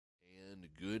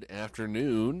Good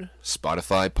afternoon,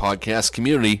 Spotify podcast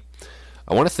community.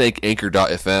 I want to thank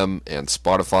Anchor.fm and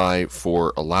Spotify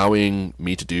for allowing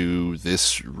me to do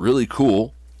this really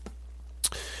cool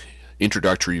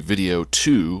introductory video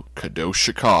to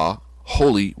Kadosh Shakah,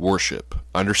 Holy Worship,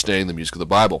 Understanding the Music of the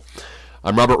Bible.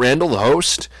 I'm Robert Randall, the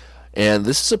host, and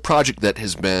this is a project that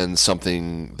has been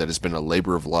something that has been a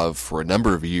labor of love for a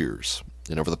number of years.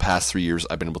 And over the past 3 years,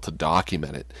 I've been able to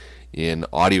document it in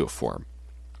audio form.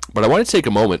 But I want to take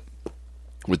a moment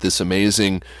with this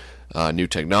amazing new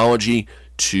technology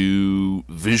to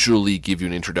visually give you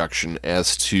an introduction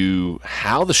as to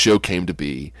how the show came to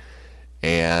be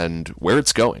and where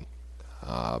it's going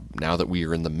now that we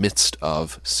are in the midst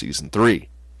of Season 3.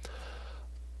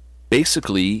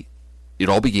 Basically, it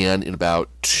all began in about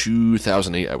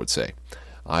 2008, I would say.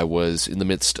 I was in the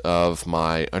midst of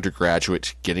my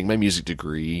undergraduate getting my music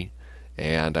degree,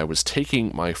 and I was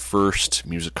taking my first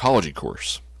musicology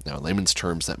course. Now, in layman's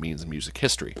terms, that means music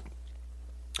history.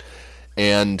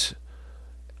 And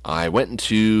I went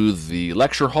into the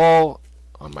lecture hall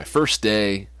on my first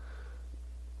day,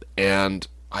 and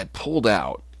I pulled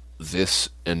out this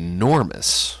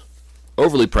enormous,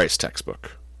 overly priced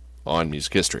textbook on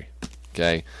music history.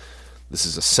 Okay, this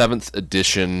is a 7th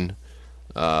edition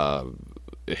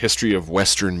history of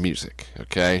Western music.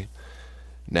 Okay,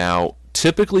 now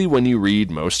typically when you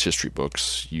read most history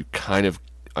books, you kind of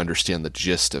understand the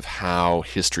gist of how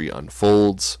history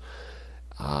unfolds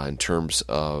in terms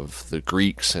of the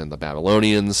Greeks and the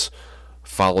Babylonians,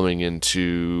 following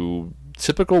into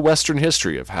typical Western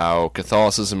history of how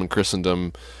Catholicism and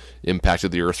Christendom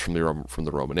impacted the earth from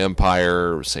the Roman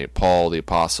Empire, St. Paul the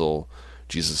Apostle,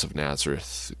 Jesus of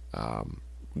Nazareth,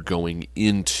 going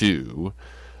into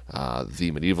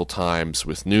the medieval times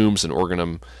with Neumes and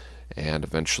Organum, and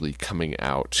eventually coming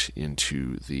out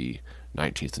into the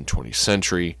 19th and 20th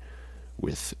century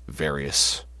with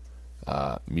various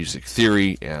music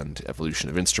theory and evolution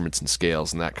of instruments and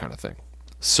scales and that kind of thing.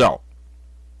 So,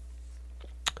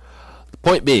 the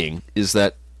point being is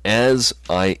that as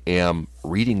I am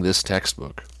reading this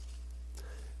textbook,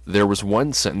 there was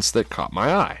one sentence that caught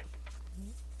my eye.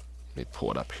 Let me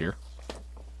pull it up here.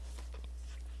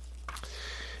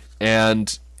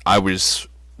 And I was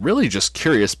really just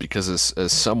curious because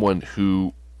as someone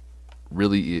who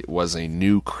really was a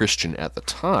new Christian at the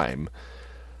time,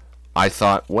 I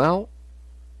thought, well,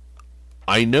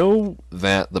 I know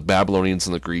that the Babylonians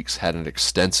and the Greeks had an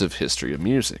extensive history of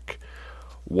music.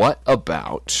 What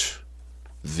about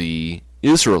the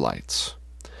Israelites?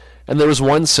 And there was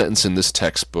one sentence in this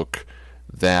textbook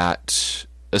that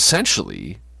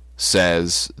essentially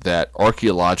says that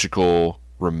archaeological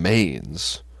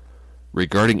remains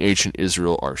regarding ancient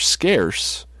Israel are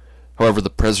scarce. However, the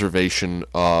preservation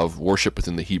of worship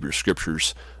within the Hebrew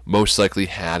Scriptures most likely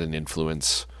had an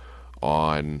influence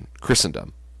on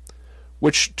Christendom,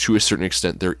 which to a certain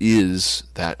extent there is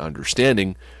that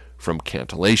understanding from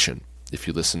cantillation. If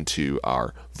you listen to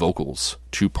our vocals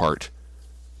 2-part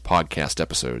podcast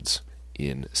episodes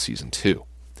in Season 2.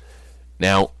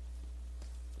 Now,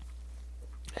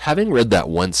 having read that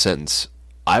one sentence,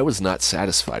 I was not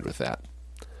satisfied with that.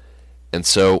 And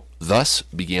so, thus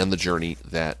began the journey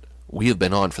that we have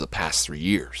been on for the past 3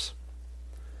 years.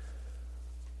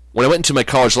 When I went into my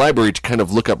college library to kind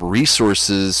of look up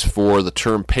resources for the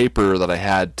term paper that I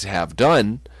had to have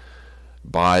done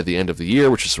by the end of the year,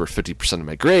 which is worth 50% of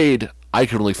my grade, I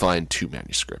could only find 2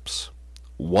 manuscripts.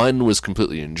 One was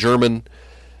completely in German,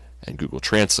 and Google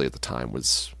Translate at the time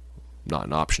was not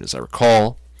an option, as I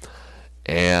recall.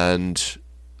 And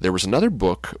there was another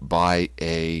book by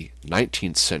a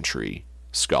 19th century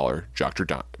scholar, Dr.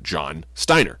 John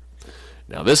Steiner.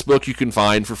 Now, this book you can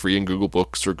find for free in Google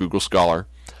Books or Google Scholar.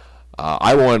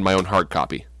 I wanted my own hard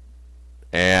copy,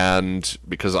 and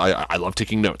because I love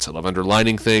taking notes, I love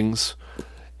underlining things,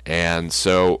 and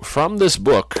so from this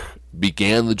book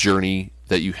began the journey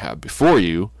that you have before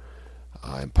you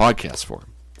in podcast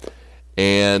form,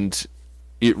 and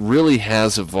it really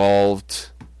has evolved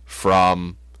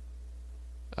from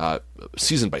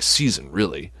season by season,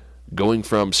 really, going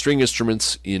from string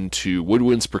instruments into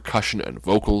woodwinds, percussion, and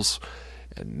vocals.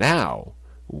 And now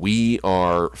we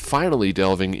are finally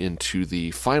delving into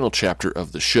the final chapter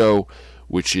of the show,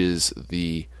 which is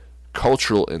the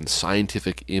cultural and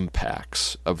scientific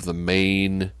impacts of the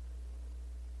main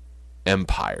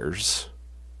empires,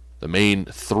 the main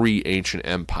 3 ancient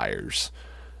empires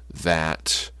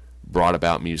that brought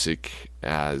about music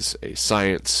as a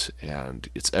science and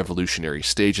its evolutionary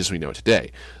stage as we know it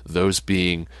today, those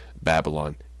being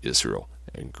Babylon, Israel,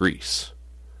 and Greece.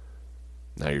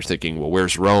 Now you're thinking, well,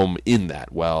 where's Rome in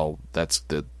that? Well, that's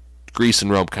the Greece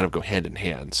and Rome kind of go hand in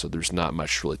hand, so there's not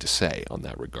much really to say on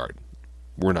that regard.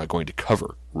 We're not going to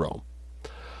cover Rome.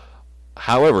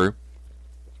 However,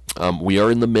 we are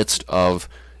in the midst of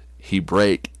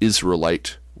Hebraic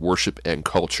Israelite worship and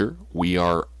culture. We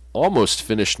are almost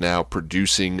finished now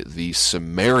producing the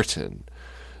Samaritan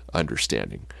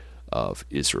understanding of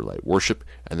Israelite worship,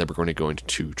 and then we're going to go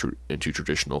into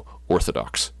traditional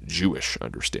Orthodox Jewish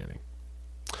understanding.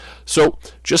 So,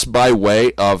 just by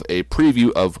way of a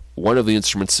preview of one of the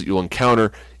instruments that you'll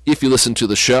encounter if you listen to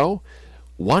the show,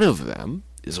 one of them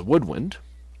is a woodwind.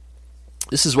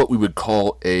 This is what we would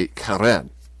call a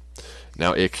karen.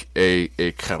 Now, a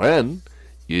karen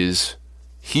is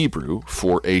Hebrew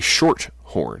for a short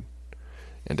horn,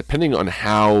 and depending on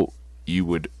how you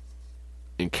would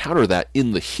encounter that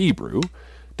in the Hebrew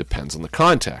depends on the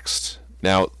context.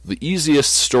 Now, the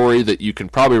easiest story that you can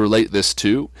probably relate this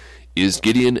to is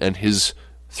Gideon and his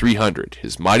 300,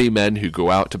 his mighty men who go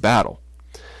out to battle.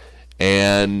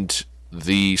 And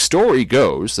the story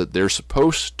goes that they're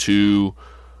supposed to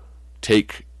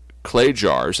take clay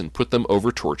jars and put them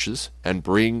over torches and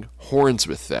bring horns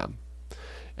with them.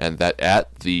 And that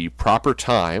at the proper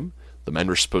time, the men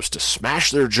were supposed to smash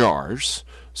their jars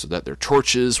so that their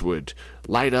torches would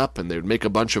light up and they would make a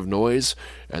bunch of noise,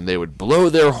 and they would blow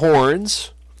their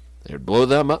horns. They would blow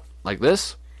them up like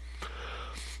this.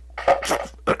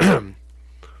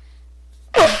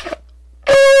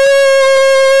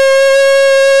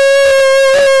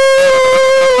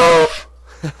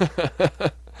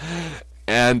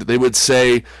 And they would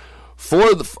say,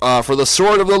 for the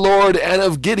sword of the Lord and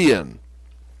of Gideon.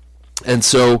 And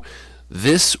so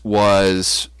this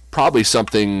was probably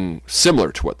something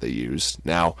similar to what they used.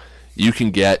 Now, you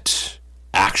can get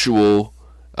actual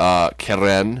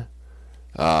keren,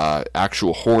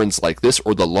 actual horns like this,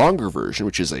 or the longer version,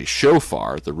 which is a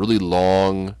shofar, the really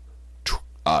long,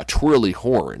 twirly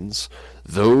horns.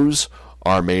 Those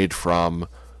are made from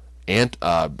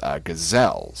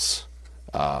gazelles,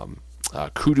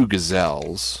 kudu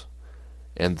gazelles,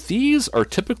 and these are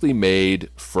typically made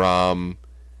from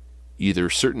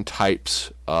either certain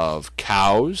types of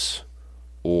cows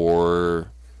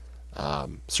or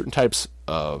certain types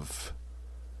of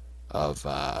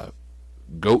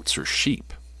goats or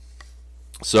sheep.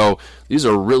 So these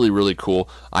are really, really cool.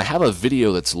 I have a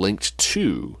video that's linked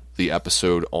to the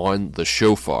episode on the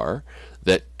shofar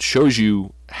that shows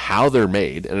you how they're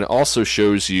made, and it also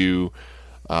shows you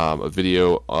a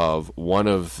video of one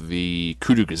of the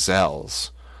kudu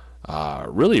gazelles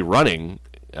really running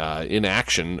in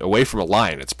action away from a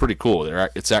lion. It's pretty cool.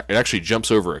 It actually jumps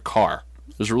over a car.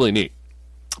 It was really neat.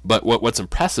 But what's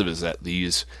impressive is that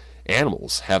these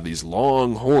animals have these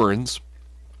long horns,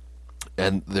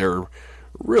 and they're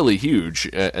really huge,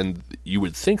 and you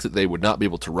would think that they would not be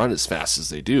able to run as fast as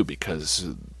they do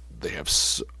because they have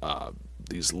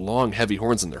these long, heavy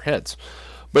horns in their heads.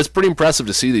 But it's pretty impressive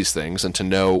to see these things and to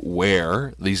know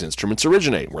where these instruments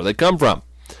originate, where they come from.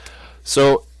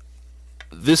 So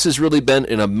this has really been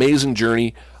an amazing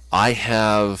journey.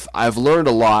 I've learned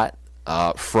a lot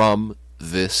from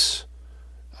this,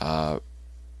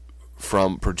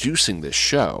 from producing this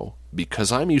show,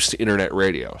 because I'm used to internet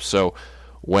radio. So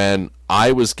when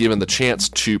I was given the chance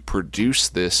to produce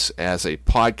this as a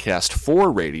podcast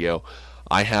for radio,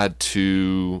 I had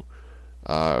to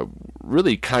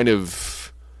really kind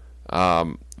of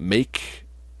make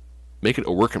it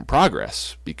a work in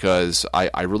progress, because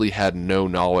I really had no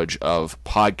knowledge of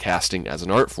podcasting as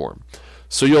an art form.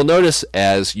 So you'll notice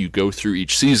as you go through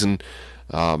each season,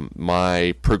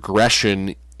 my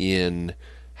progression in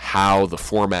how the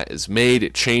format is made,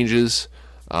 it changes,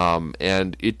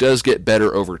 and it does get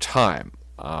better over time.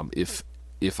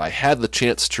 If I had the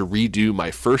chance to redo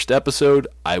my first episode,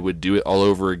 I would do it all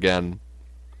over again,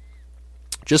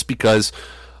 just because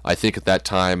I think at that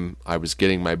time I was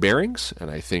getting my bearings,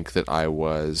 and I think that I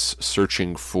was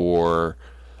searching for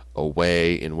a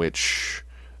way in which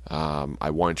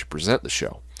I wanted to present the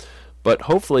show. But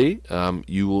hopefully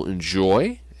you will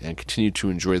enjoy and continue to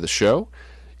enjoy the show.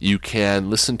 You can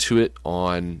listen to it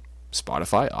on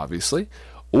Spotify, obviously,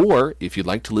 or if you'd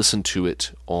like to listen to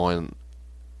it on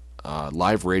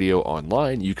live radio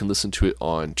online, you can listen to it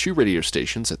on 2 radio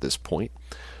stations at this point.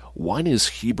 One is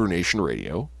Hebrew Nation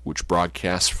Radio, which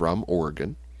broadcasts from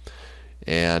Oregon,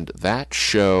 and that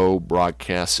show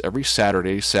broadcasts every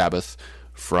Saturday, Sabbath,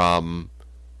 from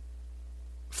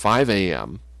 5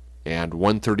 a.m. and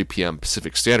 1:30 p.m.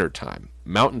 Pacific Standard Time.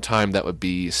 Mountain Time, that would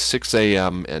be 6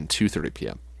 a.m. and 2:30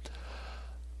 p.m.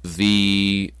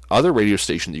 The other radio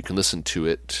station that you can listen to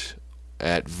it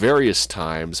at various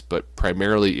times, but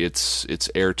primarily its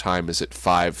air time is at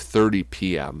 5:30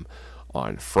 p.m.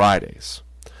 on Fridays.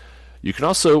 You can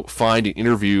also find an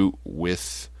interview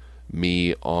with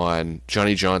me on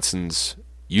Johnny Johnson's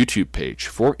YouTube page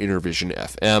for Intervision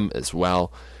FM as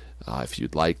well. If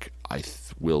you'd like, I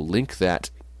will link that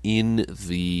in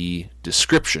the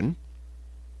description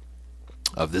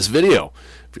of this video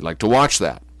if you'd like to watch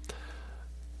that.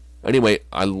 Anyway,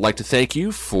 I'd like to thank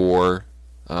you for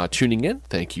tuning in.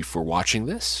 Thank you for watching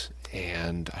this,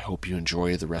 and I hope you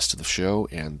enjoy the rest of the show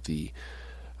and the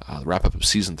wrap-up of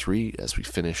Season 3 as we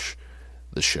finish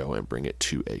the show and bring it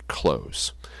to a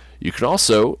close. You can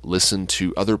also listen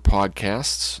to other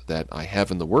podcasts that I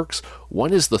have in the works.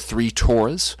 One is The Three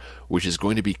Torahs, which is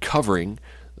going to be covering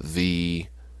the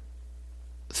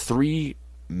 3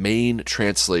 main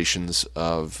translations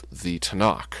of the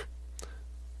Tanakh,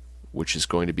 which is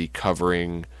going to be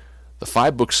covering the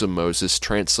 5 books of Moses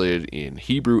translated in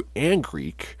Hebrew and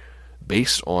Greek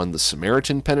based on the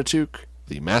Samaritan Pentateuch,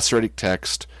 the Masoretic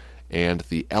text, and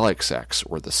the LXX,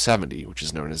 or the 70, which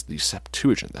is known as the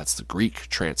Septuagint. That's the Greek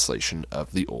translation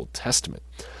of the Old Testament.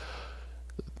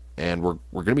 And we're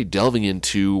going to be delving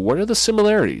into what are the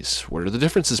similarities, what are the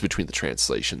differences between the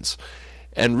translations.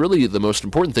 And really the most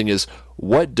important thing is,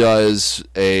 what does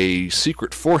a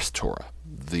secret fourth Torah,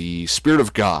 the Spirit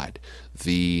of God,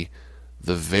 the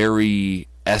very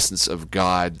essence of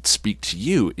God, speak to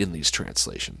you in these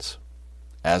translations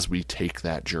as we take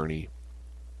that journey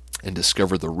and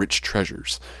discover the rich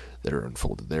treasures that are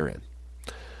unfolded therein.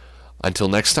 Until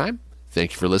next time,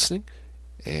 thank you for listening,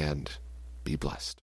 and be blessed.